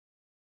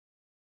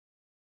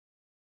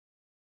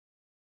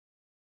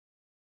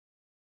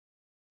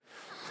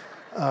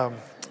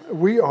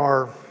We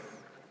are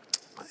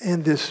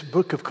in this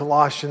book of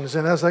Colossians,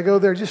 and as I go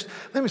there, just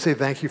let me say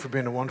thank you for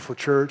being a wonderful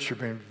church. You're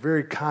being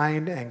very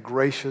kind and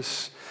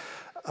gracious.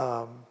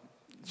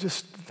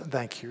 Just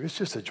thank you. It's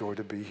just a joy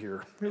to be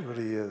here. It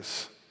really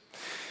is.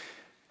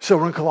 So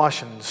we're in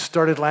Colossians.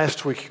 Started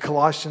last week.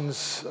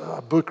 Colossians,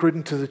 a book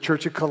written to the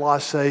church of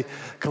Colossae.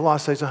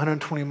 Colossae is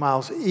 120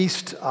 miles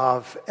east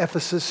of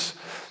Ephesus.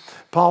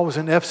 Paul was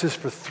in Ephesus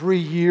for 3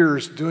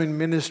 years doing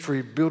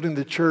ministry, building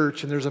the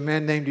church, and there's a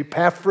man named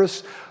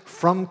Epaphras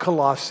from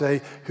Colossae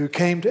who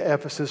came to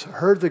Ephesus,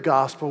 heard the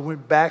gospel,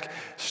 went back,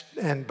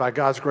 and by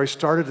God's grace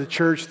started the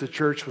church. The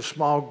church was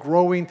small,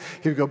 growing.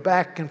 He would go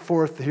back and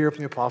forth to hear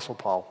from the Apostle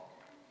Paul.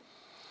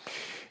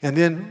 And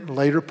then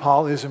later,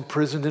 Paul is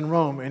imprisoned in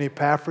Rome, and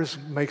Epaphras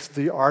makes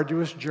the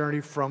arduous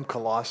journey from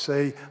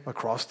Colossae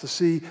across the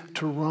sea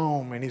to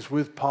Rome, and he's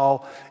with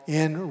Paul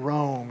in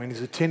Rome, and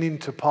he's attending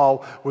to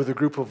Paul with a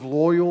group of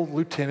loyal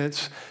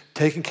lieutenants,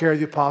 taking care of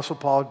the Apostle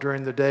Paul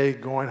during the day,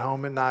 going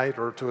home at night,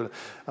 or to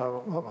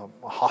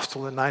a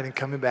hostel at night, and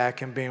coming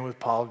back and being with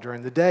Paul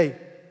during the day.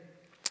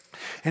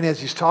 And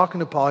as he's talking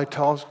to Paul, he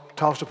talks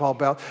to Paul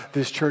about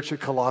this church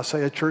at Colossae,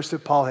 a church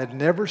that Paul had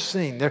never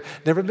seen.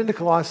 Never been to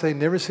Colossae,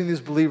 never seen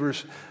these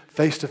believers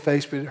face to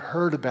face, but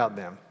heard about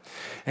them.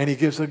 And he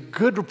gives a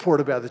good report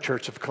about the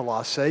church of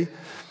Colossae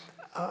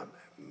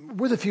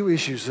with a few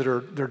issues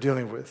that they're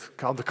dealing with,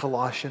 called the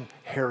Colossian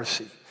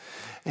heresy.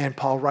 And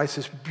Paul writes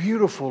this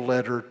beautiful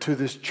letter to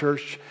this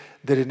church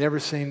that he'd never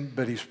seen,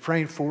 but he's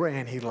praying for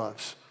and he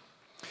loves.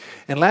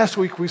 And last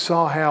week we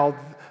saw how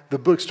the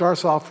book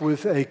starts off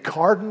with a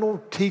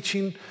cardinal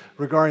teaching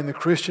regarding the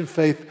Christian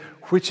faith,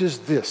 which is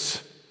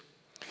this: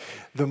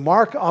 the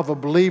mark of a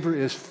believer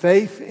is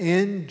faith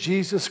in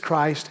Jesus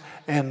Christ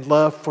and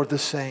love for the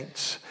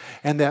saints.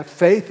 And that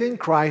faith in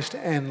Christ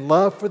and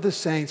love for the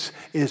saints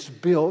is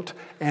built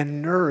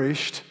and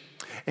nourished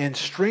and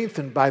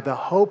strengthened by the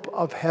hope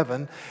of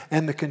heaven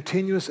and the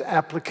continuous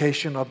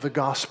application of the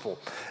gospel.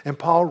 And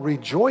Paul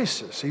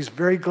rejoices. He's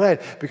very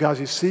glad because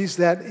he sees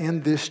that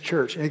in this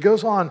church. And he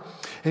goes on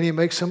and he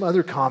makes some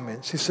other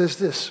comments. He says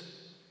this.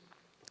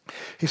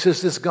 He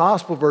says, this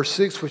gospel, verse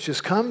 6, which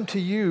has come to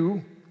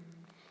you,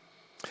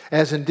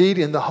 as indeed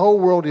in the whole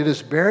world it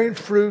is bearing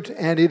fruit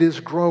and it is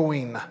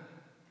growing,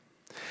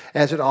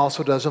 as it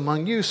also does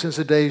among you, since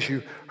the days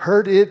you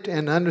heard it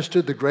and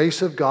understood the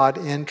grace of God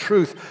in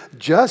truth,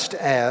 just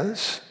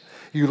as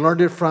you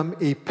learned it from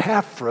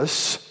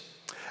Epaphras,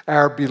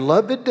 our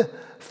beloved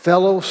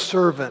fellow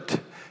servant.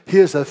 He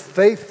is a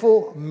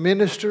faithful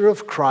minister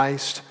of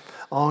Christ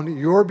on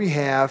your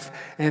behalf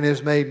and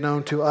has made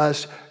known to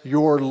us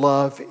your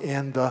love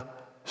in the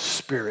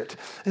Spirit.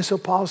 And so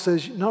Paul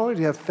says, not only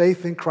do you have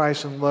faith in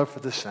Christ and love for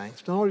the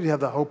saints, not only do you have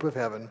the hope of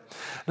heaven,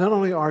 not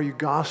only are you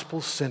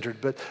gospel-centered,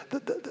 but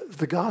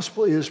the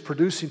gospel is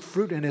producing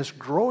fruit and is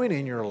growing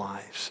in your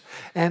lives.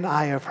 And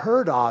I have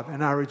heard of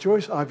and I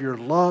rejoice of your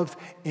love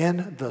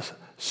in the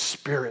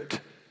Spirit.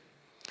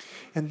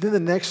 And then the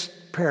next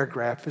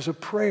paragraph is a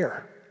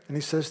prayer. And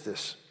he says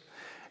this,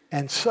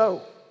 and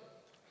so,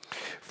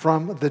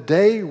 from the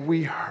day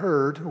we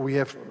heard, we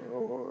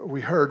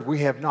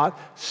have not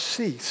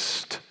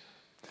ceased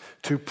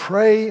to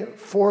pray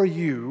for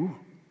you.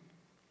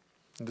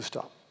 And to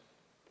stop.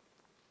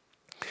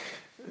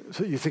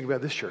 So you think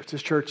about this church.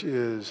 This church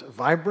is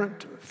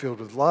vibrant, filled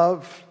with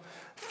love,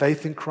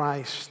 faith in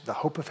Christ, the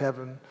hope of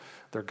heaven.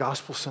 They're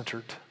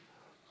gospel-centered.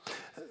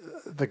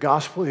 The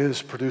gospel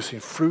is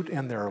producing fruit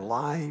in their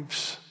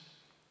lives.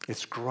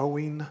 It's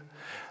growing.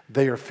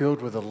 They are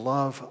filled with the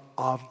love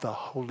of the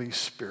Holy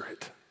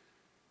Spirit.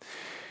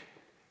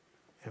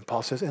 And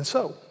Paul says, and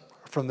so,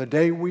 from the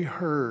day we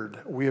heard,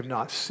 we have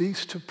not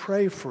ceased to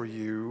pray for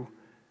you.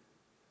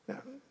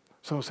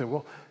 Someone say,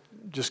 well,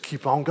 just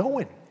keep on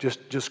going.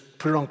 Just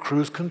put it on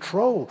cruise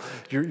control.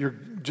 You're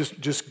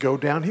just go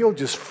downhill.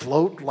 Just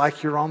float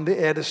like you're on the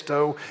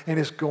Edisto and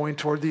it's going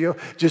toward the.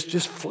 Just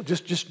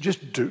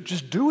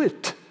do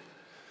it.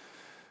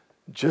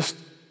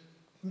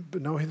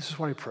 But no, this is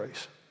what he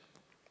prays,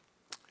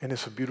 and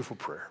it's a beautiful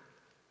prayer.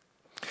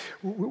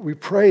 We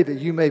pray that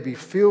you may be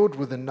filled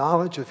with the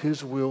knowledge of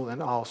his will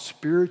and all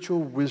spiritual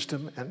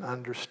wisdom and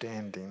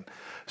understanding,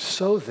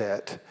 so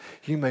that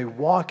you may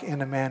walk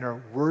in a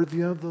manner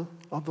worthy of the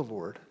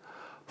Lord,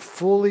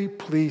 fully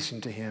pleasing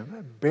to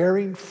him,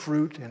 bearing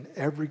fruit in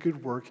every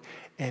good work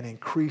and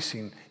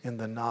increasing in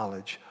the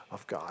knowledge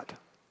of God.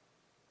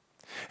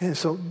 And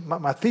so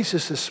my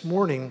thesis this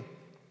morning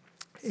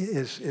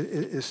is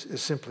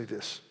simply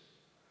this.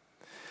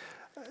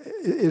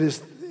 It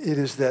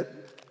is that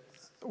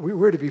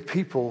we're to be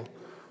people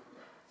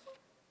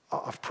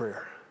of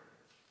prayer.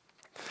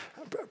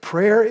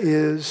 Prayer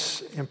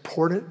is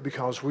important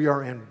because we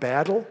are in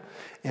battle,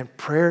 and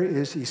prayer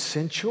is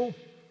essential.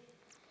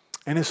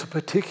 And it's a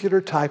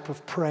particular type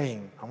of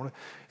praying.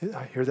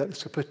 I hear that.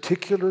 It's a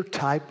particular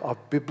type of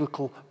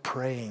biblical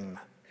praying.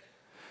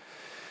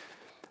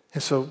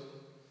 And so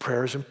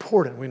prayer is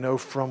important. We know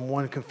from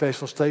one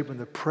confessional statement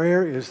that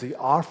prayer is the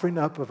offering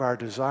up of our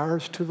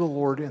desires to the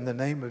Lord in the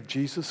name of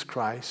Jesus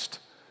Christ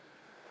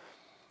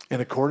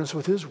in accordance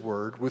with his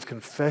word, with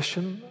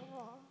confession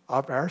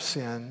of our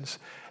sins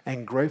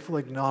and grateful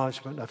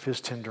acknowledgement of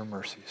his tender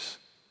mercies.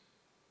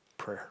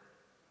 Prayer.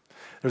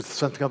 There's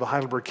something called the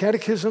Heidelberg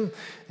Catechism.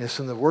 It's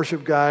in the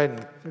worship guide,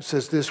 and it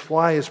says this: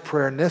 why is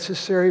prayer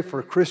necessary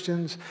for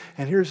Christians?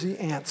 And here's the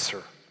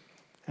answer.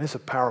 And it's a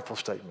powerful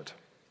statement.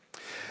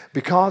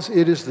 Because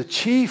it is the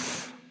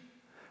chief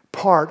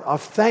part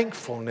of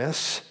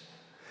thankfulness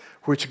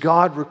which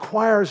God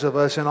requires of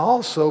us, and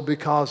also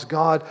because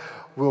God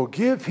will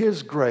give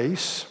his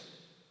grace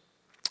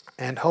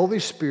and Holy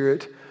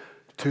Spirit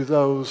to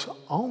those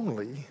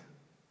only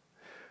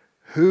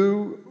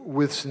who,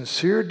 with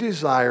sincere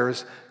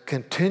desires,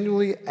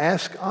 continually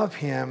ask of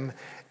him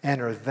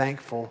and are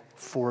thankful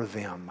for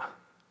them.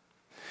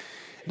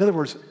 In other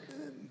words,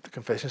 the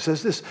confession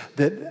says this,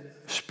 that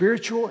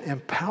spiritual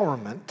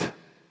empowerment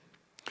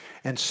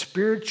and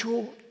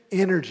spiritual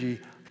energy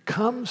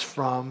comes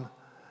from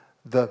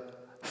the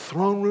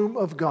throne room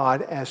of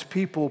God as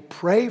people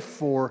pray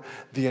for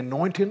the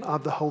anointing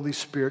of the Holy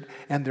Spirit,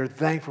 and they're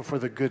thankful for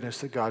the goodness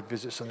that God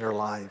visits in their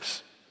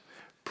lives.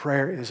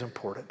 Prayer is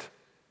important.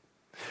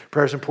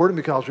 Prayer is important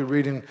because we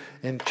read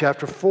in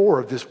chapter 4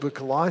 of this book,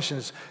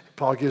 Colossians,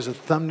 Paul gives a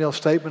thumbnail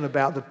statement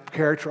about the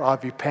character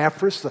of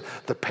Epaphras,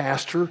 the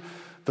pastor,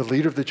 the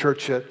leader of the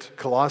church at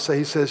Colossae.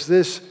 He says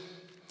this,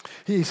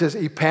 he says,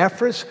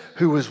 Epaphras,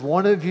 who is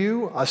one of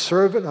you, a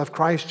servant of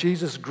Christ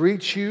Jesus,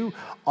 greets you,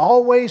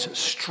 always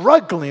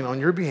struggling on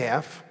your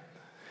behalf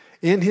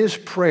in his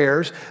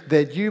prayers,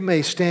 that you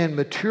may stand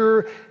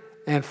mature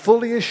and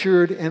fully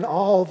assured in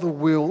all the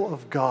will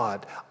of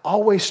God.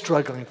 Always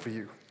struggling for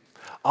you.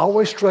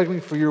 Always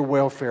struggling for your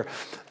welfare.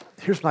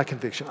 Here's my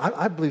conviction.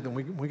 I believe that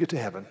when we get to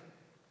heaven,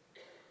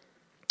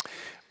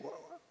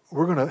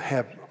 we're going to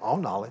have all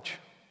knowledge.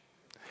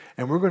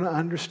 And we're going to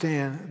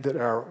understand that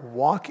our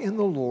walk in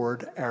the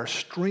Lord, our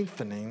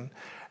strengthening,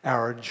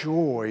 our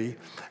joy,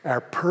 our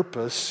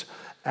purpose,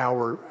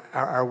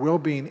 our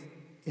well-being,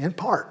 in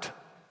part,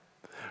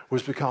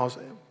 was because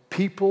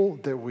people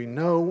that we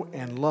know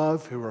and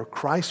love who are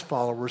Christ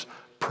followers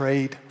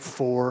prayed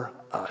for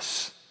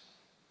us.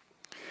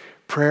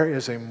 Prayer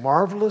is a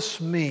marvelous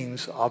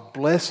means of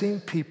blessing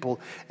people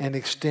and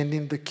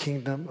extending the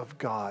kingdom of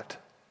God.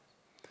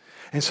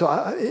 And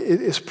so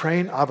it's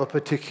praying of a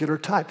particular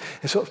type.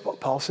 And so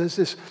Paul says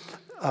this,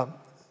 ever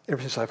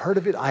since I've heard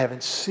of it, I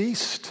haven't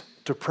ceased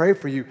to pray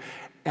for you,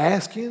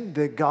 asking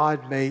that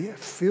God may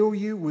fill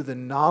you with the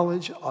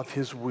knowledge of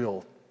his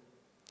will.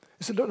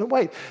 He said, no,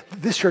 wait,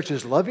 this church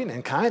is loving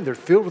and kind. They're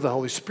filled with the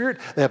Holy Spirit.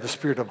 They have the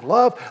spirit of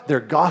love. They're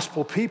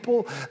gospel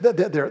people. They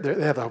have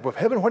the hope of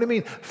heaven. What do you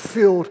mean,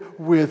 filled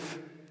with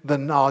the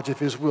knowledge of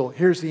his will?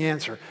 Here's the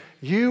answer.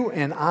 You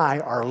and I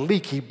are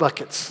leaky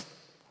buckets.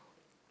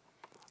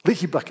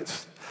 Leaky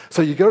buckets.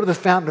 So you go to the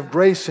fountain of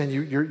grace and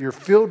you're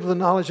filled with the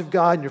knowledge of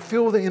God and you're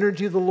filled with the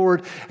energy of the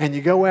Lord, and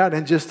you go out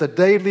and just the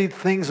daily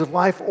things of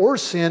life or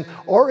sin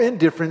or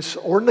indifference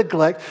or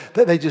neglect,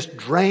 that they just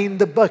drain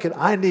the bucket.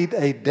 I need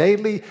a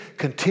daily,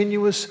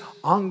 continuous,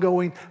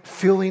 ongoing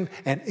filling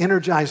and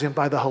energizing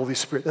by the Holy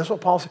Spirit. That's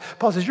what Paul says.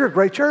 Paul says, you're a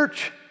great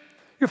church.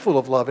 You're full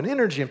of love and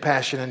energy and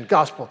passion and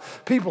gospel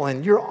people,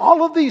 and you're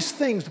all of these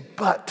things,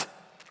 but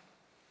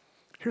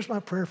here's my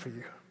prayer for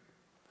you.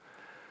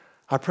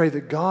 I pray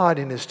that God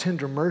in his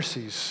tender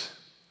mercies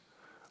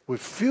would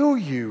fill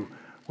you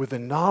with the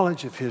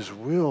knowledge of his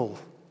will,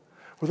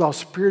 with all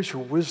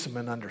spiritual wisdom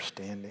and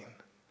understanding,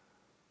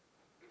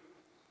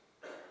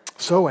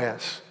 so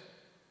as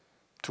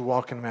to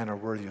walk in a manner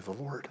worthy of the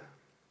Lord,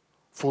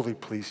 fully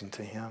pleasing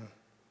to him.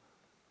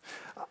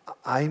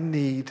 I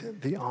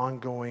need the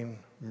ongoing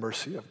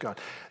mercy of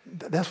God.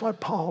 That's why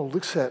Paul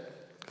looks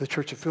at the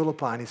church of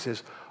Philippi and he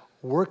says,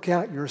 work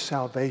out your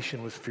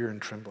salvation with fear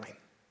and trembling.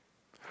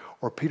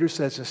 Or Peter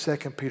says in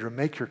 2 Peter,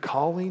 make your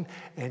calling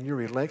and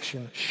your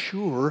election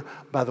sure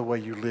by the way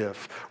you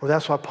live. Or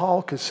that's why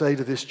Paul could say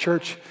to this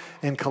church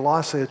in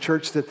Colossae, a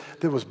church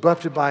that was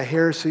buffeted by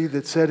heresy,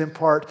 that said in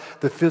part,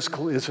 the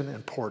physical isn't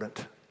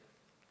important.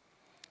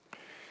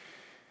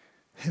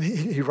 And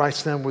he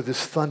writes them with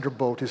this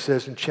thunderbolt. He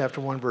says in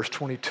chapter 1, verse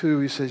 22,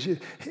 he says,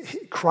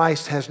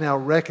 Christ has now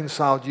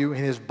reconciled you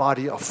in his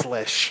body of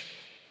flesh.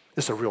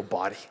 It's a real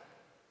body.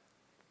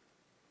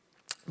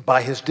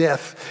 By his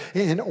death,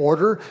 in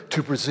order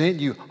to present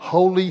you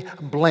holy,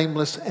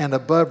 blameless, and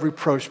above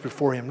reproach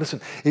before him.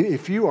 Listen,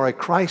 if you are a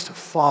Christ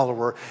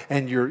follower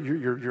and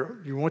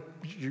you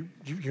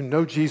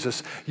know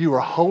Jesus, you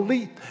are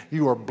holy,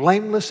 you are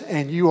blameless,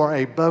 and you are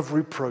above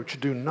reproach.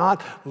 Do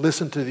not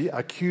listen to the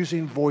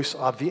accusing voice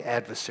of the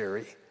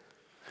adversary.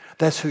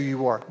 That's who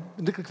you are.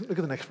 Look at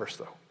the next verse,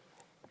 though.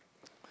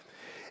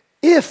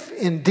 If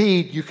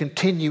indeed you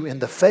continue in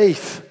the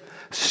faith,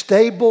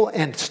 stable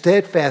and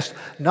steadfast,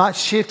 not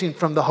shifting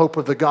from the hope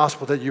of the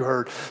gospel that you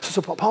heard.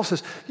 So Paul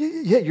says,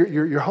 yeah,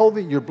 you're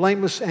holy, you're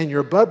blameless, and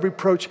you're above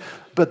reproach,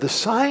 but the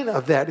sign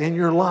of that in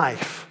your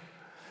life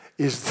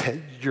is that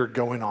you're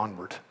going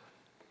onward.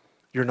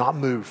 You're not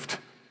moved.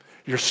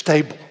 You're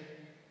stable.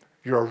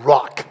 You're a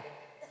rock.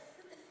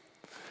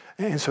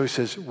 And so he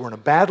says, we're in a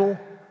battle,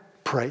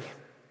 pray.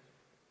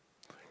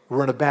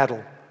 We're in a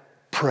battle.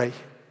 Pray.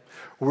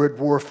 We're at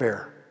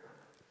warfare.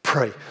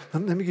 Pray.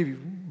 Let me give you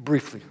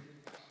briefly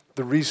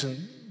the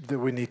reason that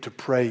we need to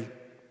pray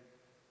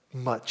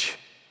much.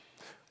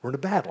 We're in a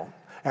battle.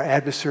 Our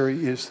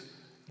adversary is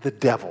the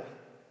devil.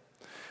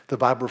 The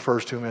Bible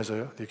refers to him as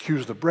the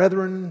accuser of the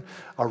brethren,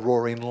 a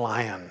roaring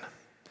lion.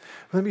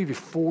 Let me give you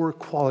 4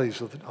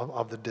 qualities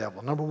of the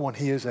devil. Number 1,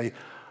 he is a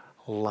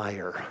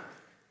liar.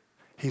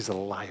 He's a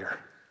liar.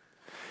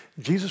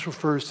 Jesus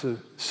refers to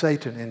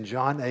Satan in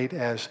John 8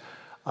 as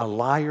a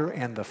liar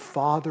and the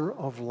father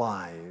of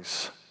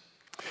lies.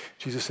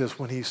 Jesus says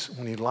when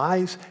he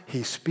lies,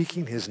 he's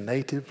speaking his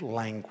native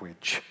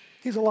language.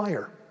 He's a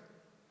liar.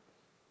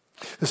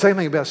 The second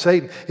thing about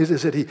Satan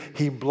is that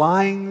he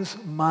blinds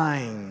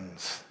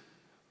minds.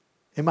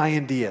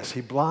 M-I-N-D-S.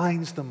 He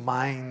blinds the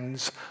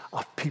minds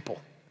of people.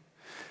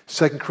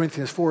 2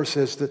 Corinthians 4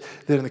 says that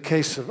in the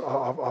case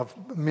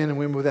of men and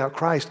women without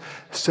Christ,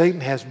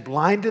 Satan has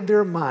blinded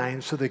their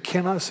minds so they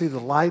cannot see the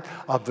light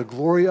of the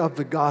glory of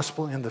the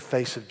gospel in the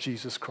face of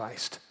Jesus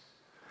Christ.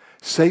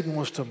 Satan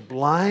wants to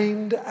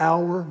blind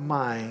our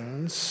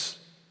minds,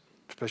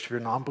 especially if you're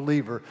a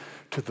non-believer,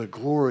 to the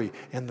glory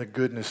and the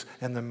goodness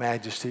and the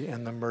majesty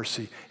and the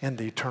mercy and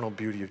the eternal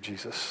beauty of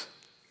Jesus.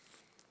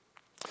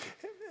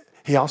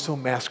 He also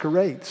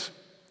masquerades.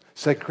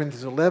 2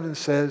 Corinthians 11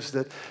 says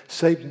that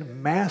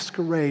Satan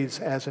masquerades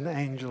as an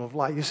angel of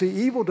light. You see,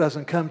 evil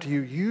doesn't come to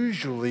you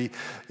usually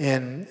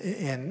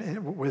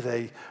with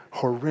a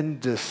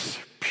horrendous,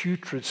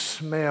 putrid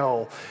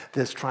smell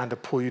that's trying to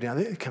pull you down.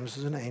 It comes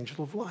as an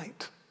angel of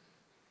light.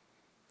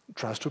 It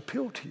tries to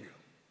appeal to you.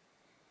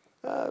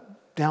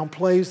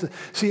 Downplays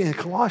see, in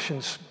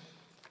Colossians,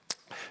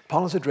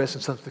 Paul is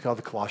addressing something called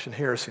the Colossian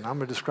heresy, and I'm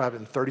going to describe it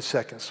in 30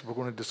 seconds. We're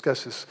going to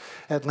discuss this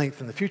at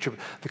length in the future. But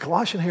the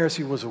Colossian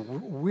heresy was a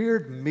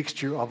weird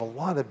mixture of a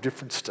lot of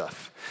different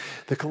stuff.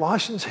 The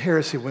Colossians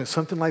heresy went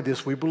something like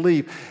this. We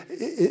believe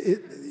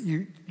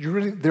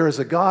there is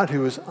a God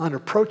who is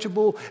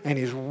unapproachable, and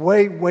he's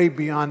way, way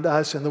beyond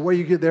us, and the way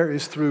you get there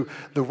is through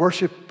the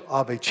worship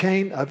of a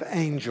chain of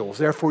angels.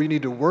 Therefore, you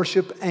need to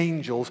worship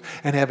angels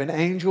and have an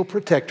angel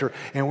protector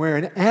and wear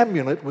an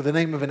amulet with the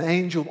name of an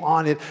angel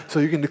on it so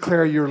you can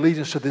declare your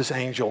allegiance to this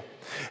angel.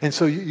 And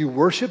so you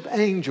worship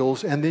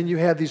angels, and then you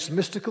have these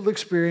mystical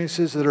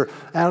experiences that are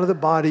out of the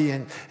body,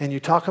 and you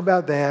talk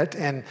about that.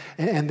 And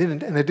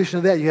then in addition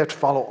to that, you have to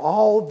follow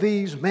all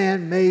these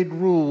man-made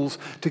rules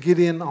to get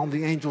in on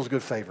the angel's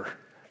good favor.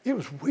 It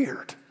was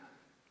weird.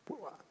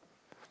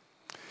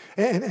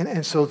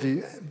 And so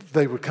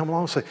they would come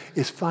along and say,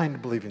 it's fine to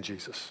believe in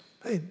Jesus.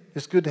 Hey,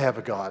 it's good to have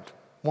a God.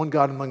 One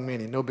God among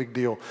many, no big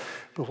deal.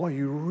 But what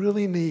you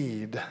really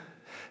need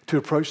to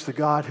approach the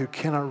God who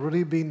cannot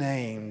really be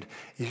named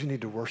is you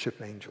need to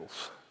worship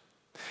angels.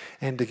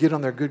 And to get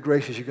on their good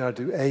graces, you've got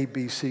to do A,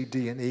 B, C,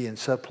 D, and E in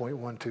subpoint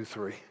 1, 2,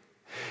 3.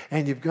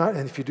 And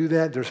if you do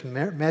that, there's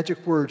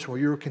magic words where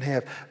you can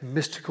have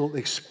mystical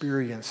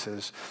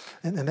experiences.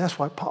 And that's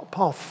why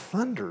Paul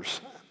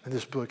thunders in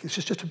this book.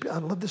 I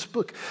love this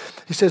book.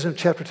 He says in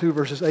chapter 2,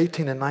 verses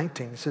 18 and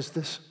 19, he says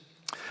this: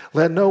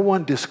 let no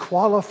one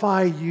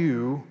disqualify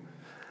you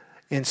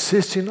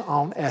insisting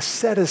on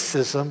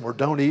asceticism, or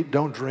don't eat,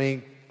 don't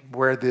drink,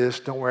 wear this,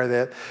 don't wear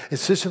that.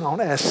 Insisting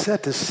on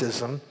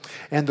asceticism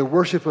and the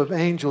worship of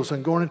angels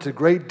and going into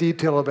great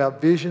detail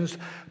about visions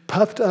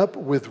puffed up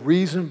with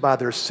reason by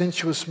their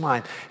sensuous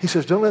mind. He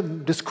says, don't let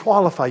them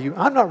disqualify you.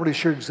 I'm not really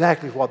sure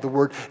exactly what the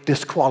word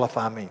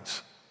disqualify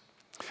means.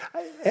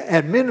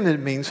 At minimum, it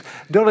means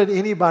don't let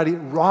anybody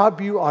rob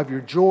you of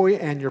your joy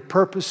and your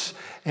purpose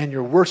and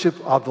your worship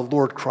of the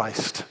Lord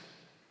Christ.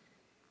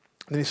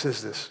 And then he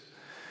says this: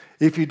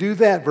 if you do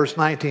that, verse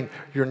 19,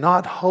 you're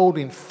not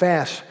holding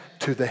fast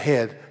to the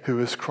head, who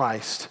is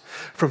Christ,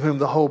 from whom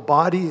the whole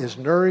body is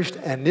nourished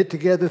and knit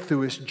together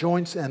through its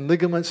joints and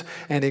ligaments,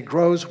 and it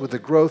grows with the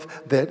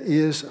growth that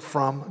is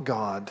from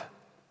God.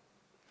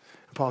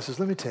 And Paul says,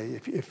 let me tell you,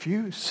 if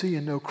you see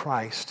and know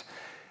Christ,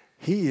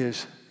 he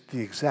is the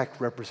exact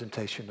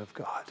representation of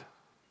God.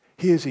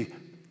 He is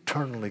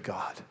eternally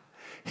God.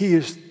 He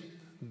is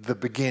the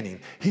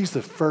beginning. He's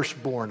the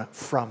firstborn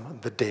from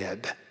the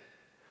dead.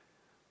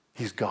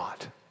 He's God.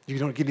 You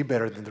don't get any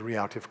better than the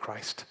reality of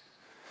Christ.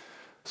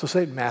 So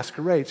Satan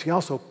masquerades. He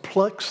also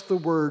plucks the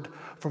word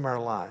from our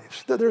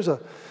lives.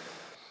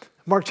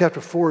 Mark chapter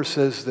 4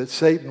 says that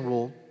Satan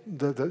will,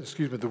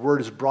 the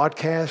word is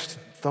broadcast,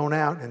 thrown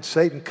out, and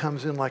Satan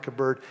comes in like a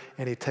bird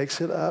and he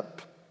takes it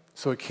up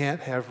so it can't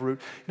have root.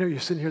 You know, you're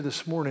sitting here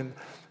this morning,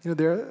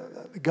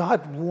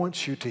 God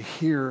wants you to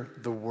hear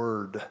the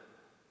word,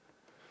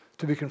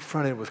 to be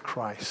confronted with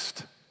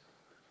Christ,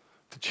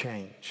 to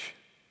change.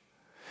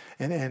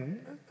 And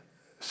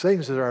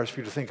Satan's desire is for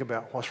you to think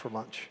about what's for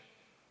lunch,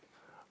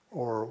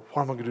 or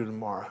what am I going to do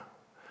tomorrow,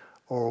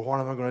 or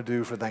what am I going to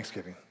do for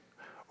Thanksgiving,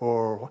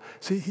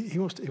 he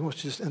wants to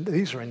just, and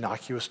these are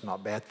innocuous,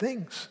 not bad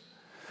things.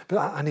 But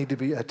I need to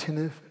be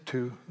attentive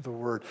to the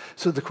word.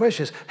 So the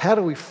question is, how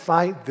do we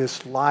fight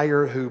this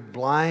liar who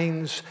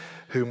blinds,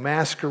 who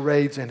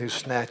masquerades, and who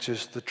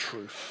snatches the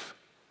truth?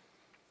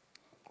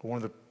 One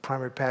of the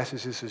primary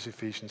passages is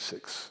Ephesians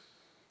 6,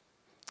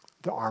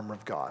 the armor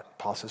of God.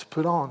 Paul says,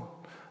 put on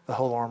the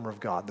whole armor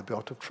of God, the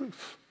belt of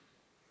truth,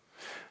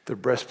 the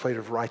breastplate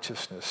of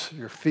righteousness,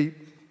 your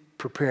feet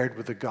prepared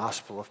with the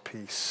gospel of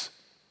peace,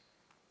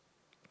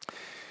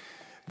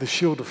 the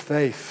shield of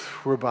faith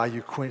whereby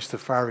you quench the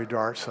fiery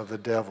darts of the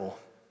devil,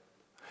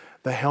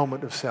 the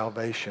helmet of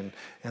salvation,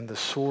 and the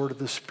sword of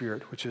the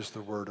Spirit, which is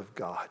the word of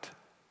God.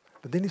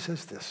 But then he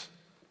says this.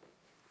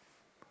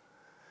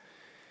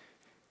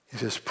 He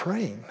says,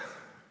 praying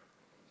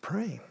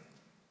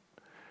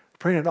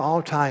at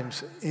all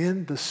times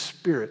in the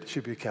Spirit,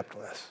 should be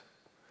capital S,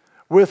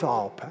 with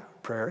all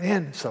prayer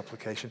and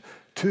supplication.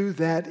 To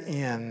that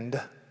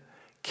end,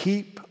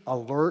 keep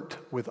alert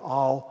with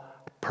all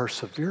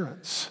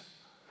perseverance,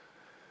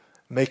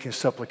 making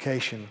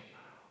supplication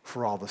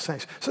for all the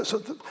saints.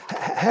 So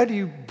how do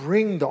you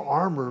bring the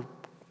armor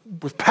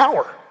with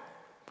power?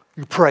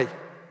 You pray.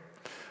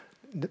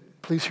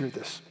 Please hear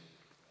this.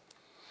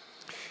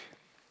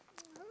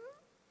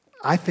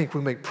 I think we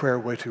make prayer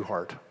way too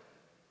hard.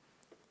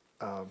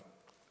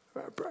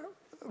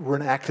 We're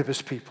an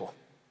activist people.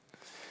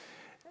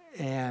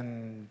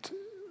 And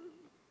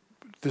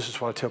this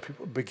is what I tell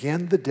people.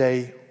 Begin the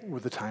day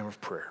with a time of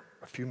prayer.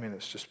 A few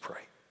minutes, just pray.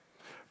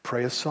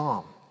 Pray a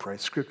psalm. Pray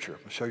scripture.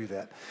 I'll show you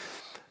that.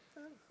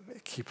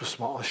 Keep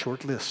a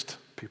short list,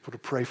 people to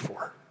pray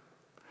for.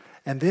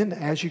 And then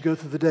as you go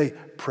through the day,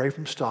 pray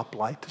from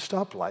stoplight to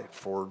stoplight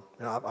for,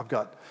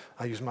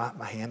 I use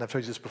my hand, I've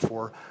told you this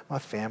before, my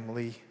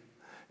family,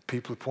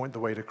 people who point the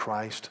way to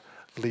Christ,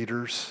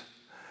 leaders,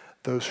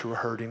 those who are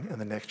hurting, and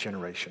the next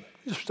generation.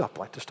 Just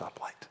stoplight to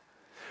stoplight.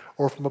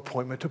 Or from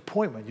appointment to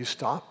appointment. You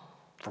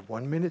stop for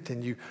 1 minute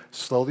and you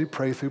slowly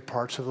pray through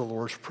parts of the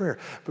Lord's Prayer.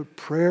 But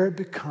prayer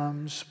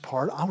becomes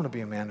part, I want to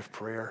be a man of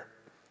prayer.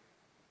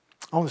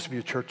 I want us to be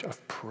a church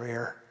of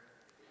prayer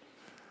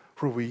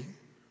where we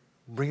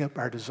bring up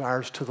our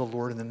desires to the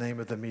Lord in the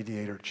name of the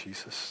mediator,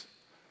 Jesus.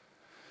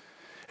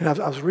 And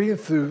I was reading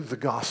through the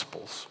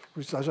Gospels.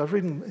 I was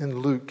reading in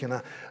Luke,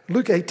 and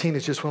Luke 18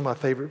 is just one of my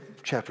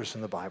favorite chapters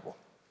in the Bible.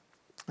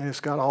 And it's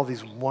got all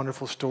these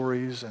wonderful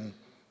stories. And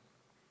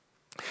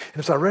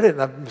so I read it,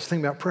 and I was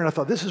thinking about prayer, and I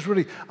thought, this is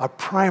really a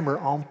primer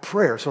on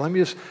prayer. So let me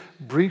just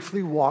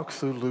briefly walk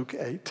through Luke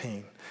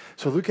 18.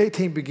 So Luke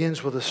 18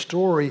 begins with a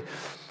story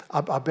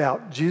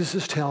about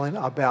Jesus telling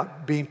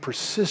about being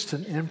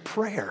persistent in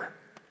prayer.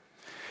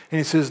 And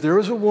he says, there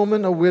was a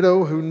woman, a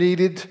widow, who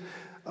needed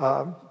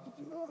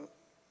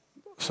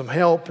some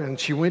help, and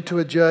she went to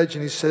a judge,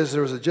 and he says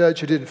there was a judge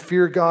who didn't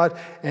fear God,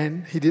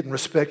 and he didn't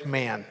respect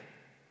man.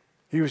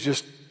 He was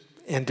just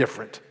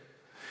indifferent.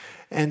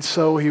 And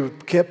so he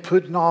kept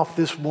putting off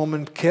this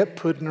woman, kept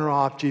putting her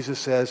off, Jesus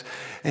says,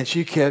 and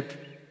she kept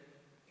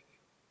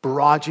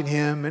barraging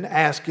him and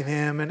asking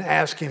him and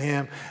asking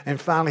him.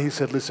 And finally he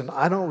said, listen,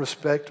 I don't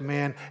respect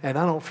man and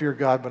I don't fear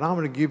God, but I'm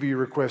going to give you your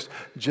request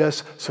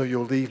just so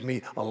you'll leave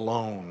me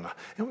alone.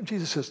 And when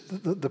Jesus says,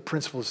 the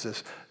principle is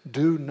this: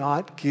 do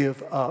not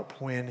give up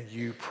when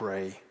you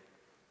pray.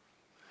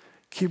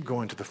 Keep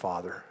going to the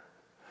Father,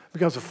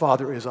 because the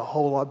Father is a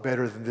whole lot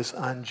better than this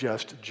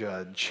unjust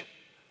judge.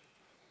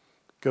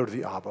 Go to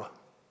the Abba,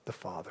 the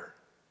Father.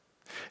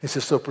 It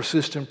says, so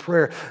persist in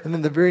prayer. And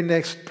then the very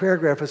next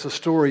paragraph is a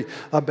story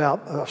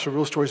about, not a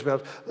real story,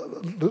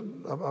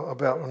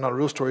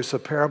 it's a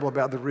parable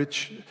about the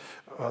rich,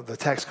 the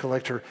tax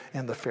collector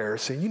and the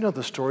Pharisee. You know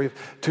the story of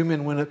two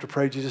men went up to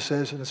pray, Jesus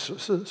says, and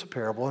it's a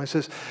parable. And he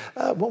says,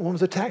 one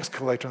was a tax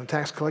collector, and the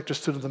tax collector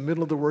stood in the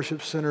middle of the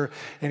worship center,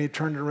 and he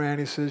turned around and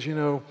he says,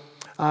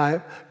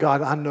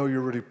 God, I know you're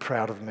really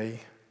proud of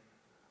me.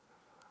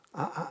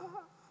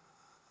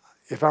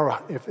 If I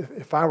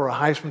were a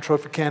Heisman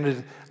Trophy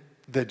candidate,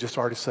 they'd just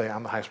already say,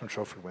 I'm the Heisman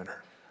Trophy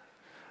winner.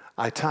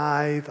 I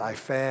tithe, I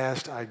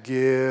fast, I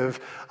give,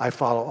 I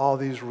follow all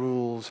these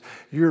rules.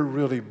 You're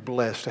really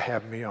blessed to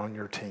have me on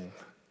your team.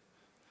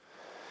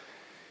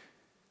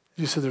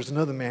 You said there's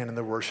another man in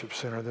the worship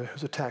center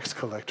who's a tax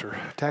collector.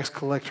 Tax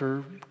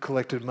collector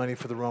collected money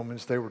for the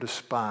Romans. They were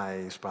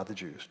despised by the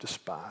Jews,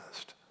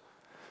 despised.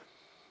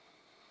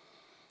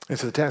 And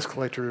so the tax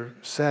collector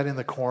sat in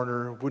the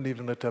corner, wouldn't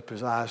even lift up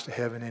his eyes to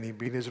heaven, and he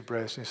beat his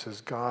breast and he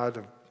says, God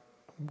of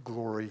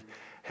glory,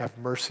 have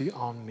mercy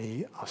on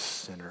me, a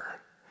sinner.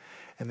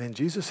 And then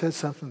Jesus said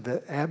something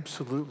that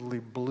absolutely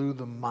blew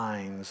the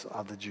minds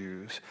of the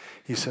Jews.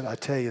 He said, I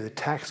tell you, the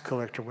tax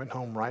collector went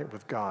home right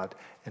with God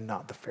and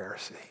not the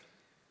Pharisee.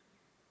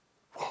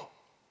 Whoa.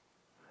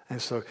 And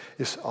so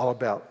it's all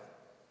about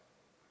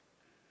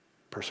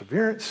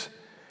perseverance,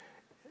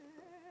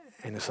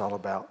 and it's all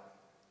about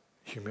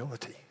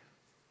humility,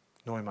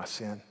 knowing my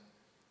sin.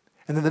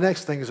 And then the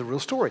next thing is a real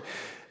story.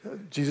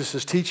 Jesus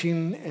is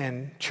teaching,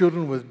 and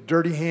children with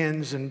dirty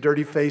hands and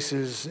dirty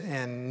faces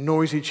and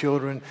noisy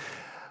children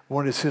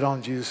wanted to sit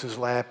on Jesus'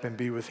 lap and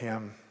be with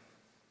him,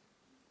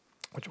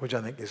 which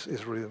I think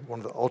is really one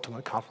of the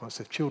ultimate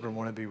compliments. If children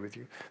want to be with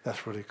you,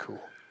 that's really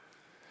cool.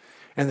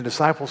 And the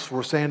disciples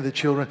were saying to the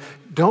children,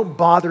 don't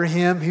bother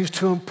him. He's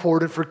too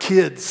important for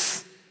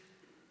kids.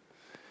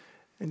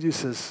 And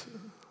Jesus says,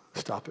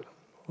 stop it.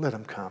 let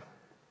him come.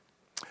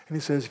 And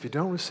he says, if you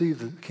don't receive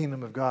the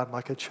kingdom of God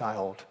like a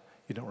child,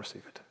 you don't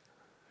receive it.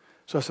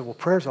 So I said, well,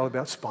 prayer is all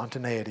about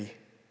spontaneity.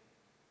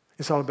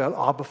 It's all about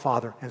Abba,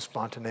 Father, and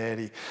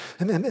spontaneity.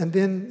 And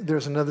then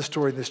there's another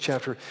story in this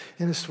chapter,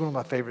 and this is one of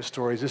my favorite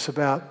stories. It's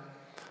about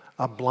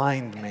a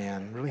blind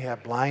man, really a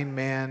blind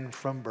man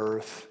from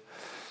birth.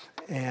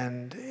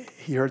 And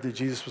he heard that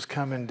Jesus was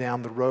coming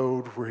down the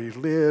road where he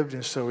lived,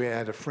 and so he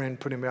had a friend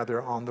put him out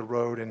there on the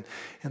road. And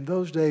in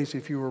those days,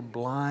 if you were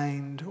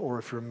blind or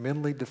if you're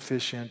mentally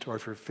deficient or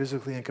if you're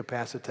physically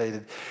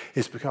incapacitated,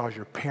 it's because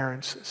your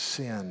parents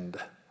sinned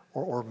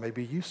or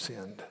maybe you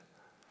sinned.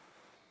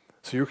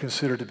 So you're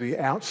considered to be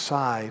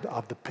outside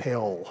of the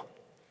pale,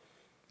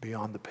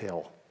 beyond the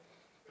pale,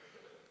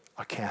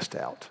 a cast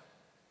out.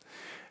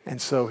 And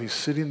so he's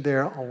sitting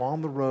there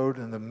along the road,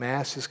 and the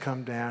masses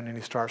come down, and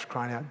he starts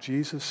crying out,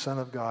 Jesus, Son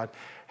of God,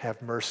 have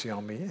mercy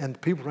on me. And the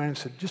people around him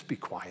said, just be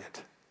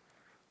quiet.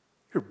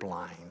 You're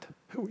blind.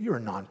 You're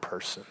a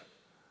non-person.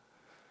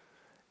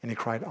 And he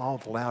cried all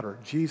the louder,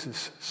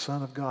 Jesus,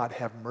 Son of God,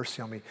 have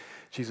mercy on me.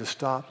 Jesus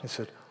stopped and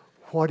said,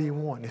 what do you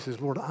want? And he says,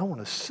 Lord, I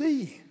want to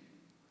see.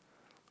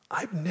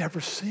 I've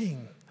never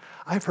seen.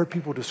 I've heard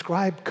people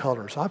describe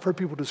colors. I've heard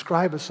people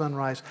describe a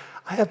sunrise.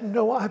 I've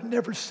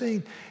never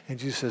seen. And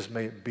Jesus says,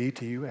 may it be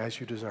to you as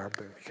you desire,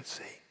 but you can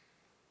see.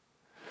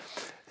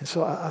 And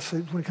so I say,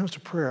 when it comes to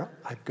prayer,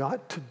 I've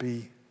got to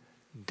be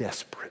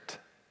desperate.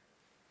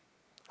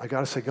 I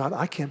got to say, God,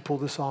 I can't pull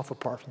this off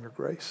apart from your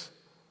grace.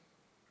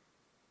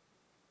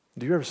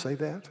 Do you ever say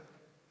that?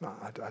 No,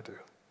 I do.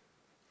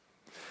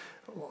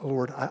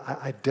 Lord,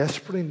 I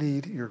desperately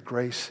need your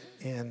grace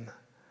in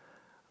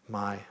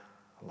my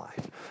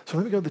life. So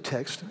let me go to the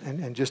text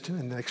and just in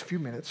the next few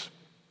minutes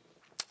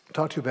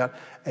talk to you about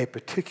a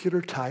particular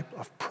type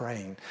of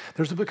praying.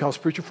 There's a book called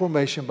Spiritual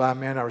Formation by a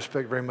man I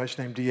respect very much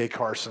named D.A.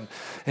 Carson.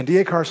 And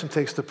D.A. Carson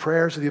takes the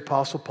prayers of the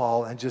Apostle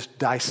Paul and just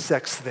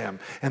dissects them.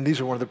 And these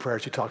are one of the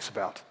prayers he talks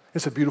about.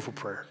 It's a beautiful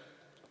prayer.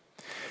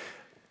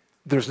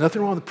 There's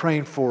nothing wrong with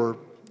praying for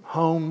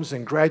homes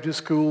and graduate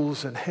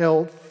schools and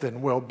health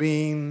and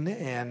well-being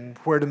and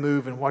where to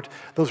move and what.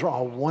 Those are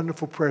all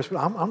wonderful prayers. But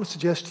I'm going to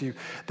suggest to you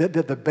that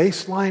the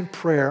baseline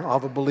prayer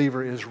of a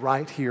believer is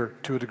right here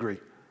to a degree.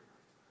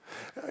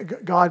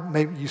 God,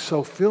 may you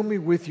so fill me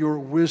with your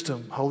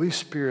wisdom, Holy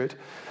Spirit,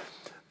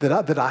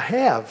 that I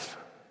have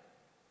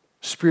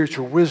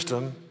spiritual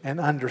wisdom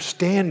and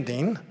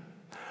understanding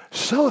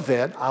so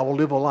that I will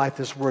live a life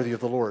that's worthy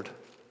of the Lord.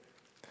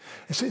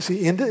 And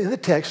see, in the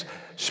text,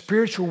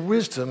 spiritual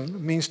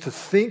wisdom means to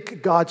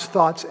think God's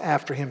thoughts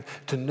after him,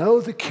 to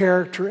know the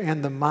character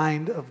and the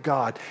mind of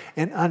God.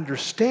 And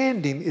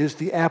understanding is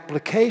the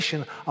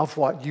application of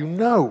what you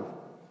know.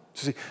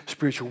 See,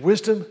 spiritual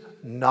wisdom,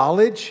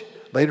 knowledge.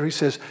 Later he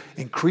says,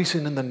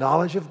 increasing in the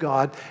knowledge of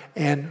God.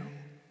 And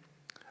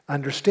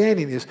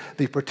understanding is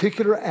the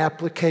particular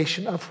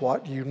application of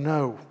what you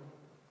know.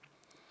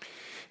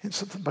 And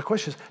so my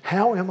question is,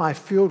 how am I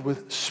filled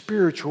with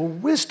spiritual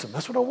wisdom?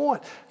 That's what I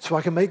want, so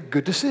I can make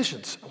good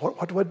decisions.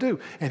 What do I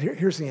do? And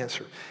here's the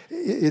answer.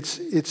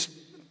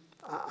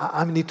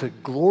 I need to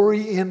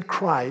glory in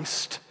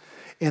Christ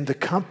in the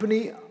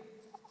company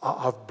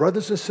of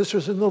brothers and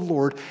sisters in the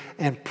Lord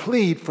and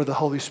plead for the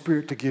Holy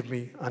Spirit to give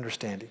me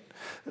understanding.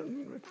 A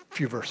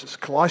few verses.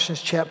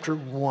 Colossians chapter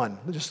 1.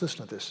 Just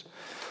listen to this.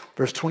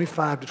 Verse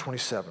 25 to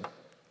 27.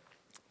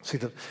 See,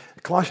 the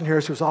Colossian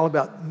heresy was all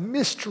about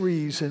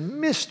mysteries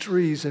and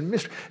mysteries and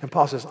mysteries. And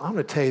Paul says, I'm going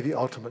to tell you the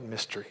ultimate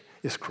mystery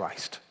is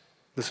Christ.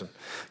 Listen,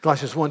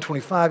 Colossians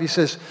 1:25, he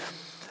says,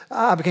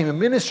 I became a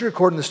minister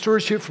according to the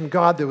stewardship from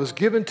God that was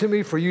given to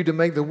me for you to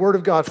make the word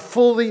of God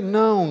fully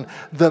known,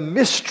 the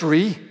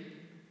mystery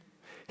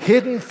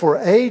hidden for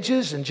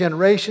ages and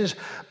generations,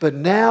 but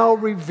now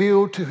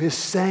revealed to his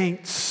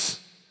saints,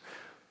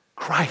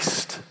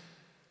 Christ.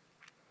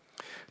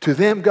 To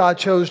them God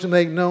chose to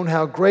make known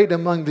how great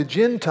among the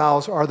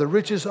Gentiles are the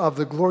riches of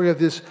the glory of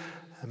this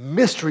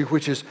mystery,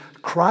 which is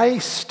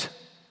Christ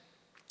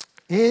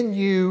in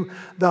you,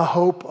 the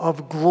hope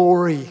of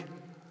glory.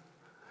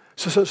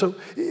 So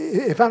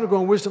if I'm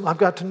going wisdom, I've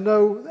got to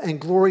know and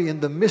glory in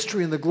the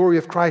mystery and the glory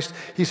of Christ.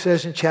 He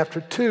says in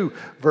chapter 2,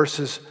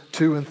 verses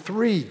 2 and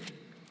 3,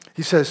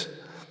 he says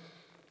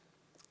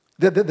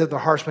that the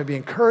hearts may be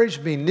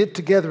encouraged, being knit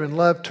together in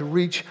love to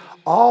reach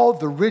all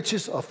the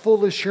riches of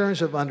full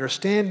assurance of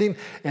understanding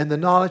and the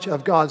knowledge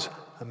of God's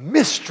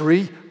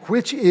mystery,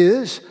 which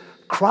is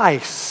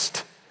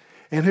Christ,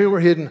 in whom are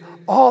hidden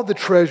all the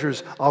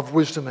treasures of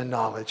wisdom and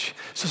knowledge.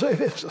 So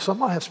if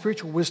someone has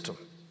spiritual wisdom,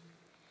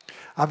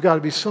 I've got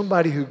to be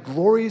somebody who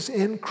glories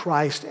in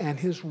Christ and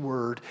his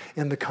word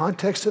in the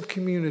context of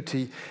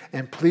community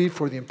and plead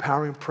for the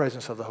empowering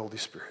presence of the Holy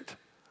Spirit.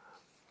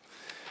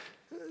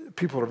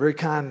 People are very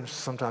kind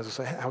sometimes to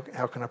say,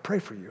 how can I pray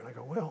for you? And I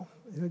go, well,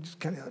 just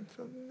kind of.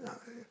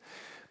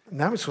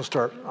 Now I'm going to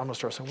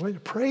start saying, well,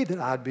 pray that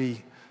I'd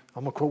be,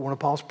 I'm going to quote one of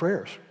Paul's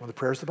prayers, one of the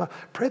prayers of the Bible.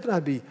 Pray that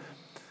I'd be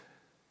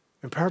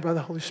empowered by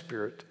the Holy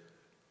Spirit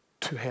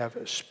to have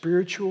a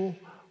spiritual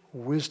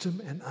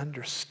wisdom and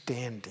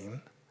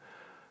understanding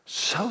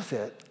so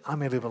that I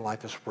may live a life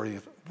that's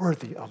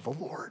worthy of the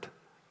Lord,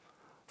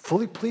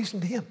 fully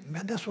pleasing to him.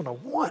 Man, that's what I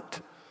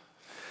want.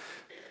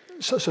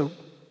 So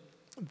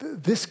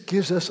this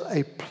gives us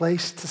a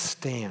place to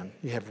stand.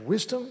 You have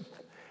wisdom,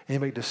 and you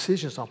make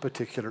decisions on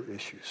particular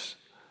issues.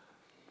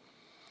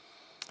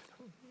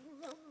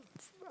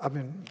 I've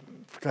been,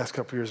 for the last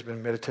couple of years,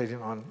 been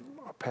meditating on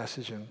a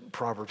passage in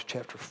Proverbs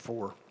chapter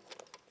 4. I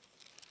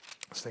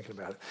was thinking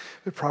about it.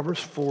 But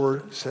Proverbs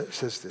 4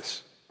 says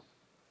this.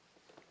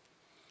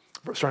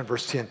 Starting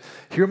verse 10.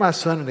 Hear, my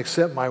son, and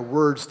accept my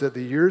words, that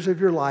the years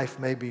of your life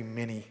may be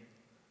many.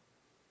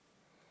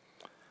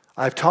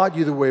 I have taught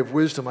you the way of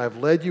wisdom. I have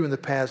led you in the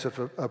paths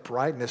of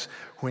uprightness.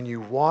 When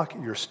you walk,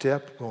 your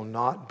step will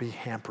not be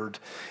hampered.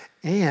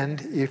 And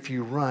if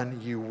you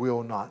run, you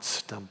will not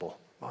stumble.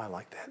 Oh, I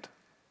like that.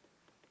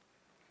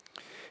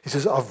 He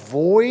says,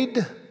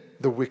 avoid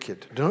the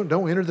wicked. Don't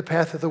enter the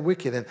path of the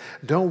wicked, and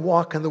don't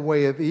walk in the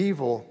way of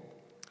evil.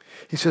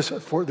 He says,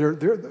 for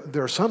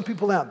there are some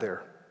people out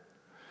there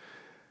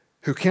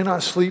who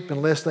cannot sleep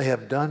unless they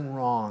have done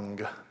wrong.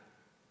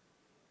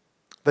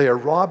 They are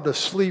robbed of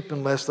sleep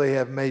unless they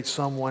have made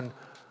someone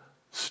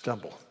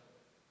stumble.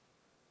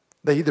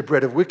 They eat the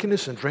bread of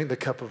wickedness and drink the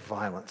cup of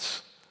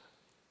violence.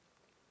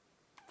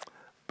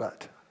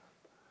 But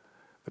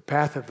the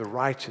path of the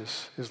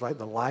righteous is like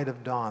the light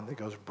of dawn that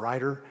goes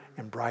brighter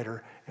and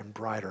brighter and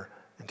brighter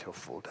until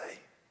full day.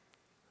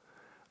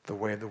 The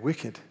way of the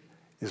wicked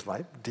is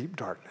like deep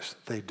darkness.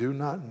 They do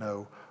not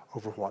know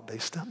over what they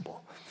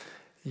stumble.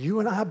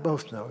 You and I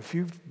both know, if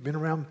you've been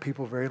around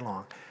people very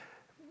long,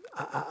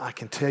 I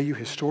can tell you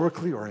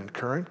historically or in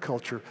current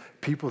culture,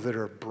 people that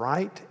are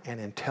bright and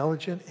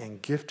intelligent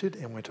and gifted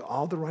and went to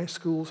all the right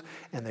schools,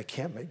 and they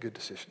can't make good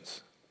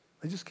decisions.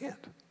 They just can't.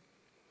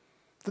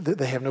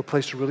 They have no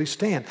place to really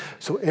stand.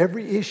 So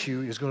every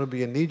issue is going to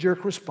be a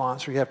knee-jerk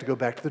response, or you have to go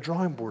back to the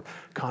drawing board.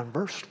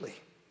 Conversely,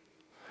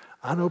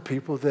 I know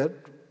people that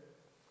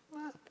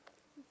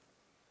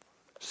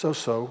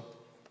so-so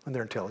in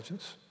their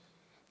intelligence.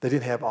 They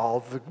didn't have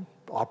all the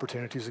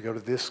opportunities to go to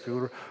this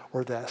school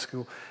or that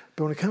school.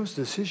 But when it comes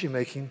to decision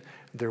making,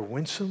 they're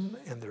winsome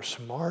and they're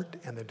smart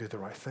and they do the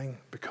right thing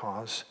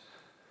because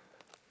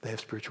they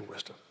have spiritual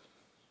wisdom.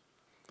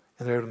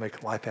 And they're able to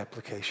make life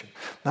application.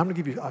 Now I'm going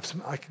to give you,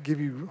 I could give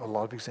you a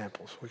lot of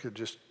examples. But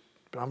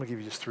I'm going to give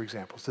you just 3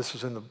 examples. This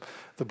is in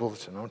the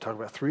bulletin. I'm going to talk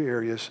about 3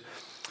 areas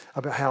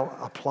about how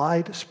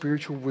applied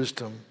spiritual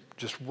wisdom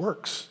just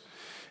works.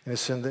 And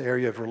it's in the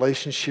area of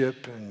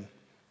relationship and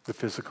the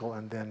physical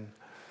and then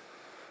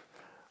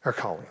our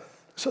calling.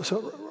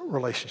 So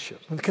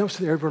relationship. When it comes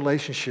to the area of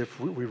relationship,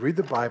 we read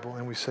the Bible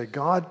and we say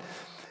God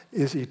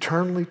is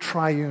eternally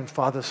triune,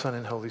 Father, Son,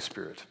 and Holy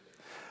Spirit.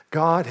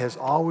 God has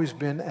always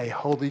been a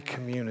holy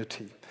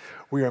community.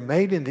 We are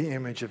made in the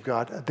image of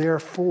God.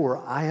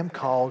 Therefore, I am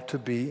called to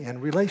be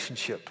in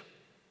relationship.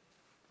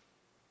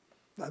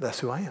 That's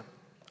who I am.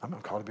 I'm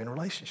called to be in a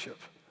relationship.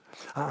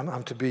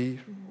 I'm to be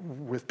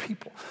with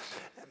people.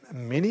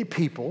 Many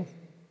people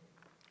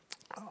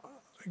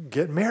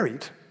get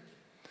married,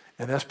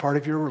 and that's part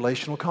of your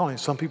relational calling.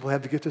 Some people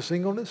have the gift of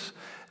singleness.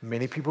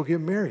 Many people get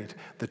married.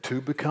 The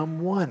two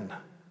become one.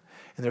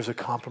 And there's a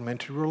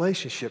complementary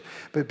relationship.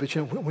 But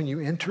you know, when you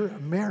enter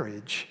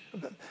marriage,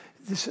 I'm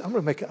going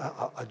to make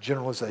a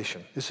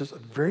generalization. This is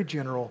very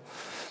general.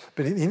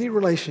 But in any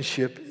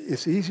relationship,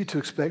 it's easy to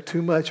expect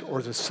too much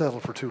or to settle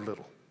for too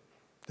little.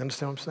 You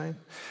understand what I'm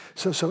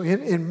saying? So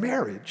in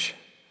marriage,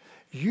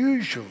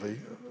 usually,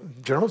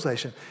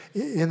 generalization,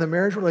 in the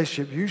marriage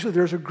relationship, usually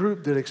there's a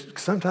group that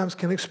sometimes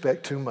can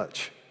expect too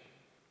much.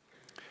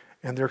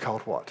 And they're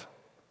called what?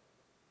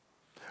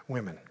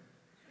 Women.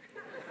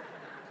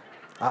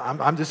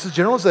 This is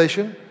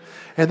generalization.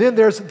 And then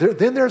there's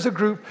a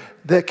group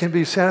that can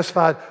be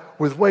satisfied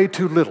with way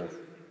too little.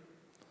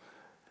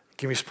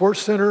 Give me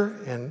Sports Center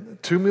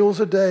and 2 meals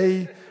a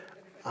day,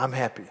 I'm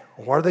happy.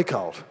 What are they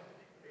called?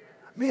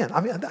 Men.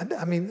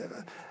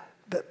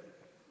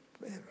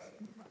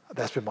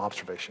 That's been my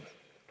observation.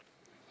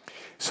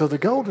 So the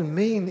golden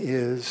mean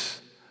is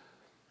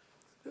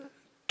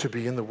to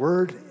be in the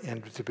Word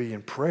and to be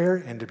in prayer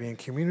and to be in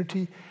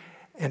community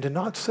and to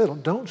not settle.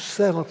 Don't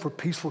settle for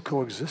peaceful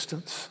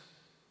coexistence.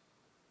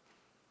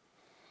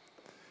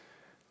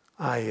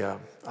 I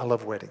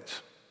love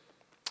weddings.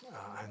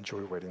 I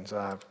enjoy weddings.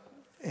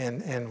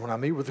 And when I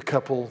meet with a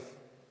couple,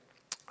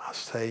 I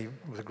say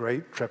with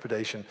great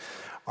trepidation,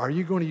 are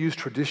you going to use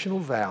traditional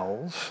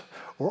vows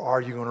or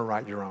are you going to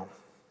write your own?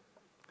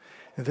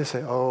 And they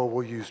say, oh,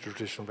 we'll use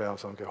traditional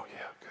vows. I'll go,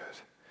 yeah, good.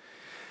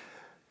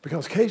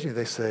 Because occasionally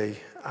they say,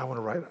 we're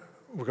going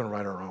to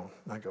write our own.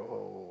 And I go,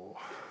 oh.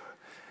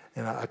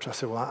 And I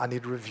say, well, I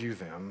need to review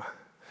them.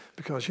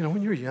 Because, you know,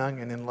 when you're young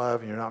and in love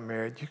and you're not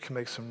married, you can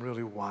make some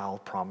really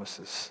wild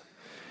promises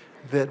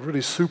that really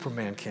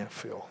Superman can't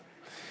fill.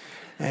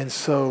 And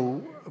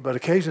so, but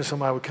occasionally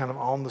somebody would kind of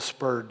on the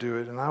spur do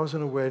it. And I was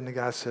in a wedding, the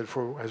guy said,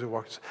 as we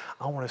walked,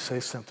 I want to say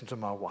something to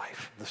my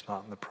wife that's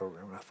not in the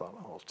program. And I thought,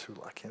 oh, it's too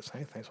late. I can't say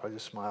anything. So I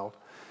just smiled.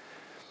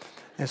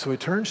 And so he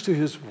turns to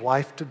his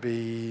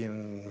wife-to-be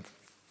in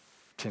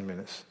 10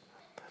 minutes.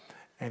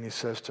 And he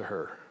says to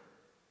her,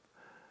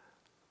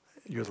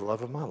 "You're the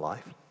love of my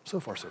life." So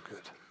far, so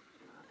good.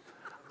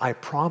 "I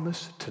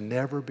promise to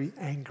never be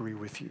angry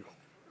with you."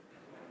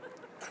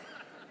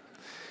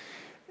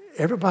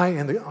 Everybody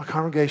in the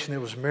congregation that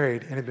was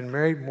married and had been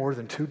married more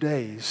than 2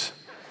 days,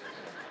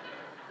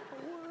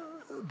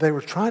 they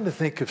were trying to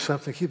think of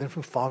something to keep them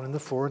from falling on the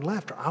floor in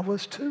laughter. I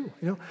was too.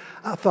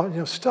 I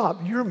thought, stop.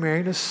 You're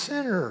marrying a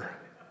sinner.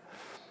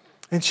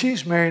 And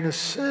she's marrying a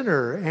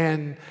sinner.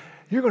 And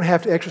you're going to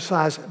have to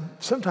exercise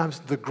sometimes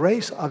the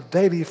grace of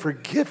daily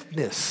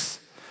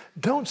forgiveness.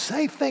 Don't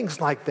say things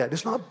like that.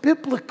 It's not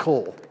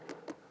biblical.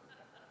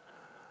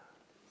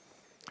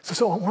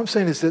 So what I'm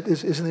saying is that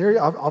is in the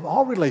area of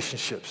all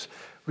relationships,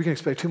 we can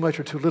expect too much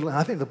or too little. And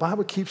I think the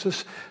Bible keeps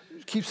us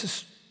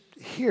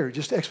here,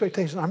 just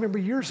expectations. I remember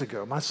years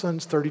ago, my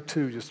son's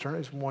 32, just turned,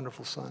 he's a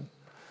wonderful son.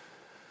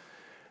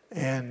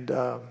 And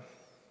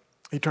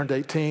he turned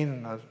 18,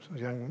 and a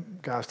young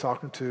guy I was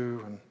talking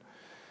to, and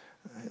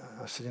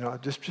I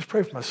said, just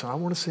pray for my son. I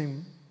want to see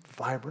him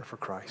vibrant for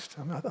Christ.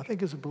 I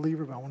think as a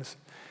believer, but I want to see.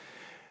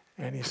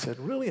 And he said,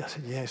 "Really?" I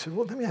said, "Yeah." He said,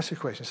 "Well, let me ask you a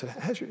question."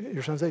 I said,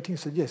 your son's 18?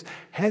 He said, "Yes."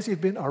 "Has he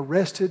been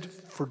arrested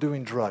for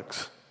doing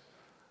drugs?"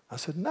 I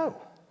said,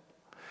 "No."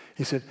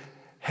 He said,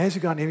 "Has he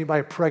gotten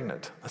anybody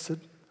pregnant?" I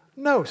said,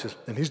 "No." He says,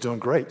 "And he's doing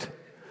great."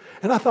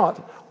 And I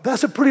thought,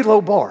 that's a pretty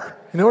low bar.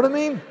 You know what I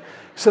mean?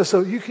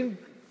 So you can,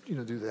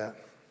 do that.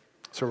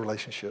 It's a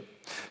relationship.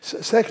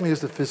 Secondly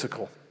is the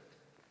physical.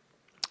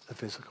 The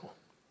physical.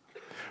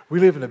 We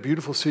live in a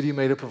beautiful city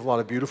made up of a lot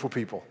of beautiful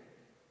people.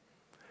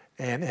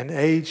 And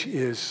age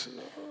is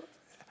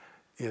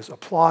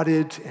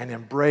applauded and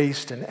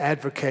embraced and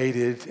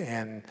advocated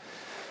and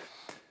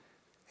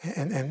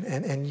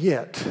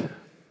yet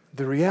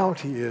the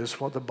reality is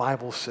what the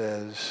Bible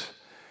says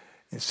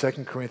in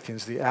 2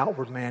 Corinthians, the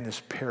outward man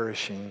is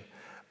perishing,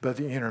 but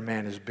the inner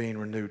man is being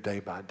renewed day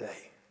by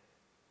day.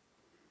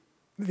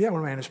 The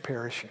outward man is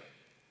perishing.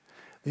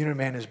 The inner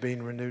man is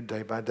being renewed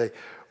day by day.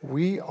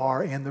 We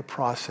are in the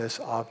process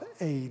of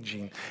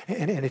aging.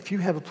 And if you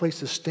have a place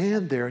to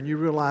stand there and you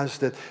realize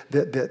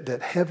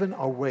that heaven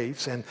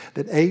awaits and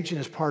that aging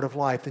is part of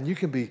life, then you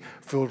can be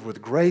filled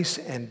with grace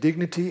and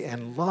dignity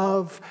and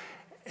love.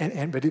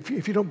 But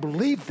if you don't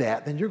believe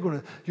that, then you're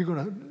going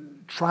to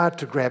try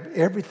to grab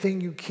everything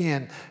you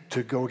can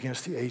to go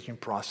against the aging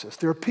process.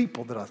 There are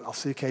people that I'll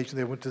see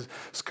occasionally, they went to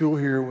school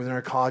here when they're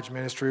in college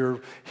ministry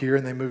or here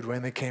and they moved away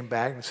and they came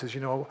back and says,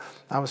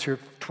 I was here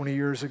 20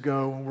 years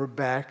ago and we're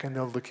back, and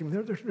they'll look at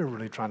me, they're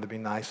really trying to be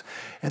nice,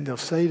 and they'll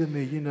say to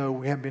me,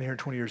 we haven't been here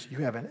 20 years, you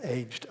haven't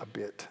aged a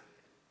bit.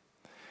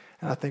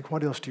 And I think,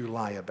 what else do you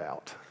lie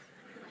about?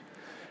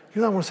 I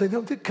want to say,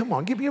 no, come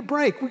on, give me a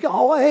break. We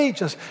all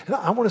age. And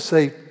I want to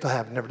say, I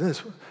have never done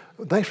this.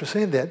 Thanks for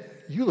saying that.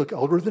 You look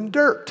older than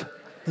dirt,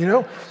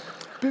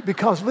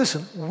 Because,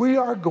 listen, we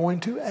are going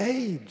to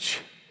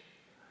age.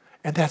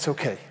 And that's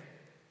okay.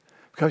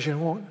 Because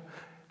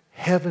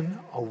heaven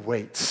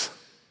awaits.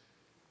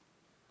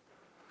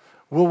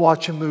 We'll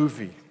watch a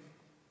movie.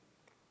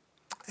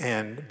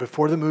 And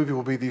before the movie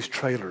will be these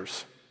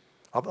trailers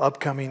of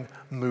upcoming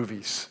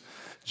movies.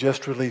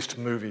 Just released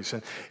movies.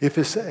 And if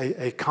it's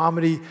a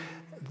comedy,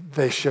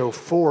 they show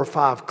 4 or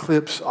 5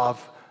 clips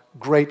of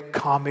great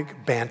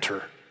comic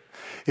banter.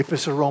 If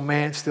it's a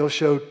romance, they'll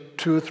show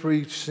 2 or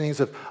 3 scenes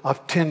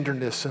of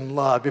tenderness and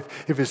love.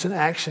 If it's an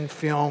action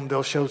film,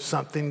 they'll show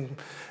something,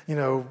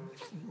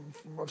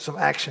 some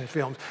action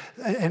films.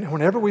 And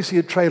whenever we see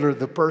a trailer,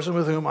 the person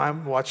with whom I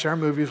watch our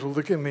movies will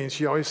look at me and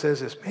she always says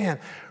this, "Man,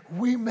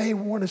 we may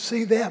want to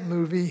see that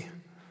movie.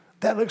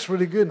 That looks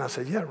really good." And I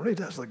said, "Yeah, it really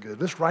does look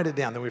good. Let's write it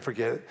down." Then we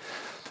forget it.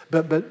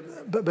 But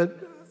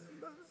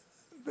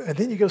and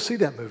then you go see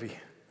that movie.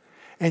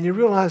 And you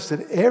realize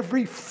that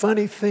every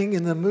funny thing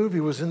in the movie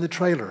was in the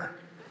trailer.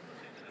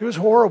 It was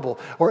horrible.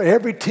 Or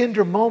every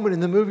tender moment in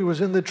the movie was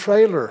in the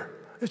trailer.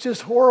 It's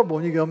just horrible.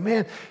 And you go,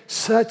 man,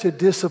 such a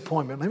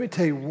disappointment. Let me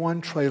tell you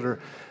one trailer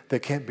that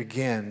can't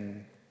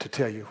begin to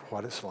tell you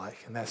what it's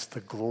like. And that's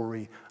the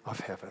glory of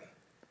heaven.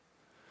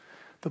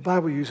 The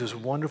Bible uses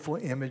wonderful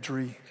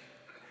imagery,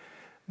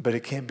 but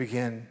it can't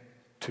begin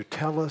to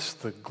tell us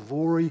the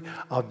glory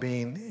of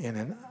being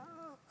in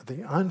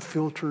the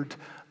unfiltered,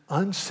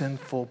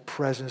 unsinful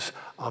presence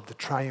of the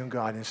triune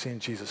God and seeing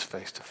Jesus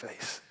face to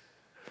face.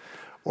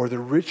 Or the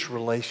rich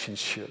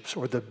relationships,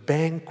 or the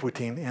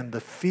banqueting and the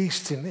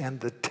feasting and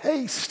the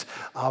taste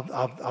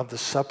of the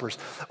suppers,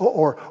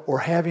 or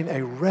having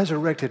a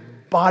resurrected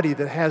body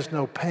that has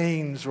no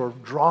pains or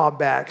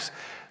drawbacks,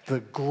 the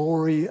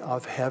glory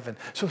of heaven.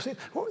 So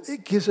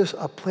it gives us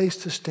a place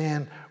to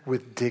stand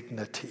with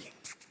dignity.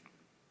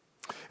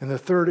 And the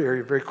third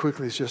area, very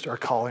quickly, is just our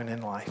calling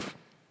in life.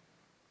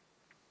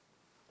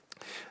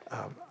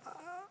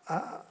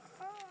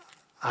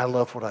 I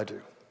love what I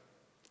do.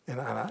 And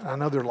I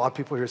know there are a lot of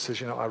people here that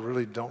says, I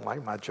really don't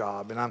like my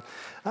job. And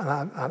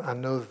I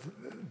know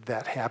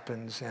that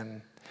happens.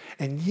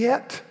 And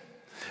yet,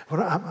 We're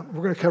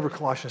going to cover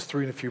Colossians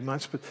 3 in a few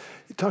months, but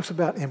it talks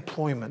about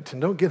employment.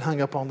 And don't get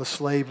hung up on the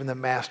slave and the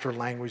master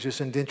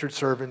languages, indentured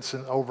servants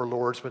and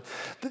overlords. But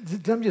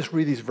let me just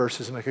read these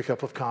verses and make a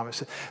couple of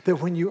comments. That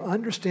when you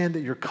understand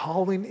that your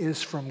calling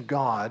is from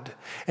God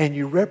and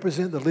you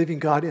represent the living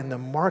God in the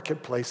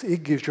marketplace,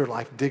 it gives your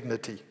life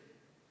dignity.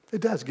 It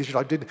does. It gives you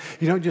life dignity.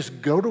 You don't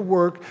just go to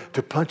work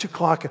to punch a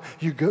clock.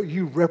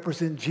 You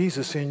represent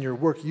Jesus in your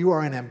work. You are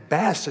an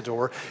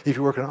ambassador if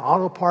you work in an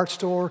auto parts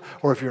store,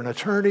 or if you're an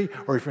attorney,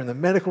 or if you're in the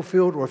medical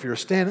field, or if you're a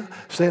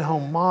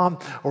stay-at-home mom,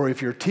 or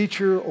if you're a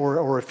teacher,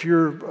 or if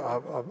you're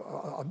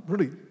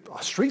really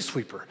a street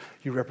sweeper.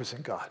 You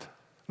represent God.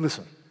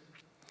 Listen.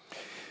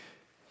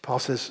 Paul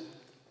says,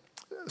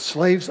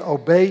 slaves,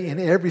 obey in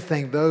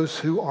everything those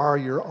who are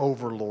your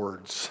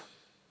overlords,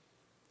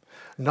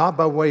 not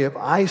by way of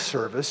eye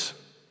service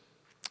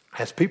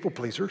as people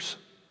pleasers,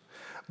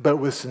 but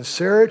with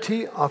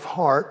sincerity of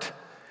heart,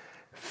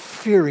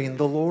 fearing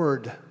the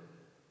Lord.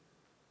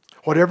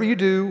 Whatever you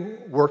do,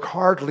 work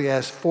heartily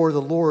as for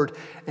the Lord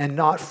and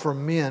not for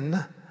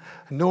men,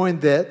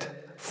 knowing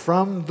that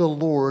from the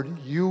Lord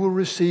you will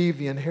receive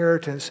the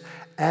inheritance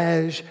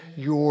as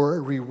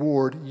your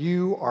reward.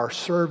 You are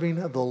serving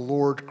the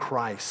Lord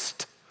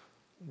Christ.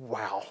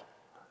 Wow.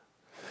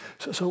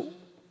 So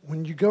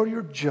when you go to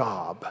your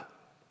job,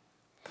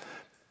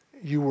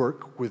 you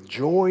work with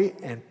joy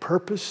and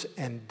purpose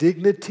and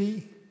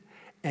dignity,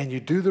 and you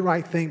do the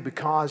right thing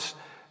because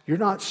you're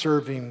not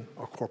serving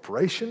a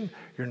corporation,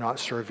 you're not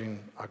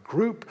serving a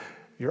group,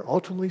 you're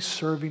ultimately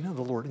serving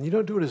the Lord. And you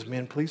don't do it as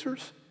men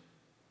pleasers.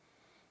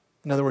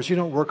 In other words, you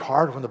don't work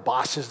hard when the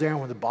boss is there, and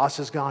when the boss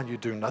is gone, you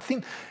do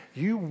nothing.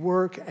 You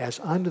work as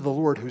unto the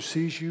Lord who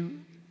sees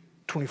you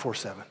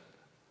 24/7.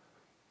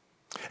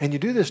 And you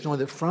do this knowing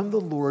that from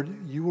the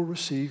Lord you will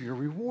receive your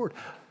reward.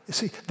 You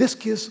see, this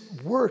gives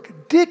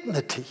work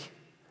dignity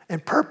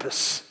and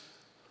purpose.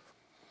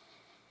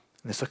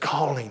 And it's a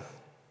calling.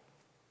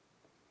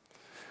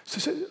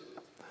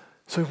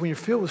 So when you're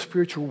filled with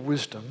spiritual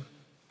wisdom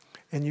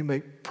and you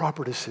make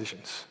proper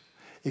decisions,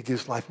 it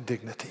gives life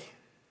dignity.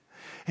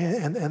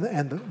 And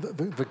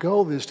the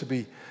goal is to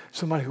be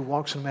somebody who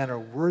walks in a manner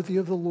worthy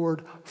of the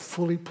Lord,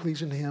 fully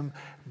pleasing Him,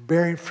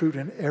 bearing fruit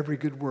in every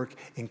good work,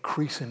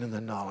 increasing in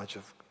the knowledge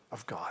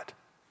of God.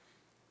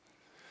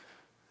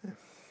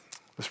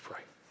 Let's pray.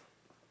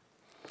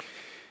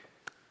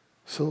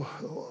 So,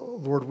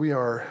 Lord, we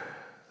are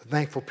a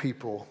thankful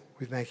people.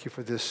 We thank you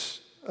for this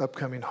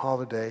upcoming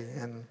holiday,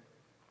 and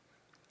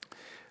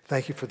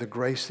thank you for the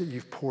grace that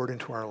you've poured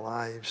into our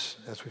lives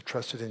as we've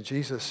trusted in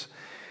Jesus.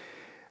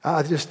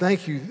 I just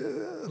thank you,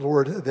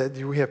 Lord, that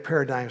we have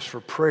paradigms for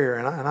prayer,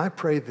 and I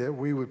pray that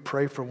we would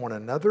pray for one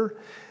another,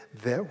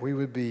 that we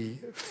would be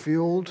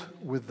filled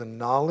with the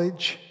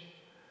knowledge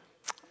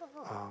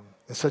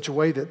in such a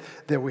way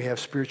that we have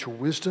spiritual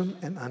wisdom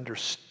and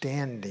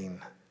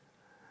understanding.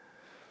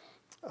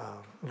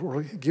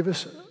 Lord, give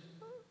us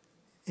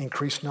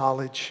increased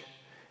knowledge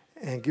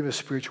and give us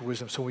spiritual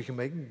wisdom so we can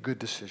make good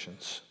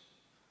decisions.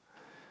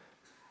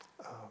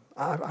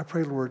 I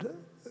pray, Lord,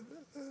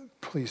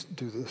 please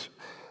do this,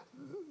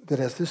 that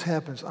as this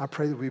happens, I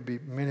pray that we be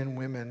men and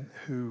women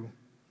who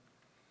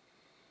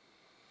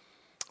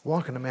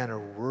walk in a manner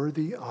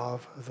worthy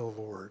of the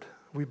Lord.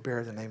 We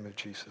bear the name of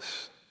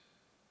Jesus,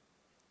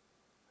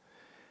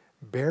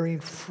 bearing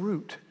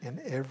fruit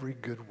in every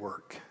good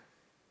work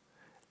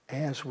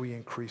as we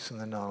increase in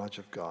the knowledge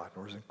of God,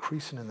 or is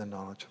increasing in the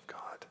knowledge of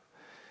God.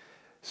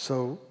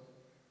 So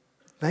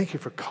thank you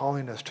for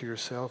calling us to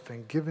yourself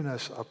and giving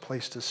us a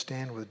place to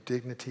stand with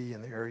dignity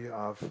in the area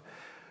of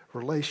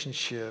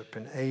relationship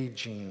and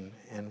aging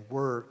and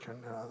work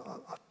and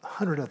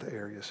 100 other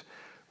areas.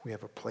 We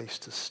have a place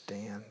to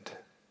stand.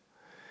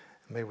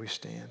 May we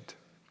stand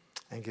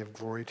and give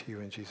glory to you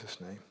in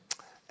Jesus' name.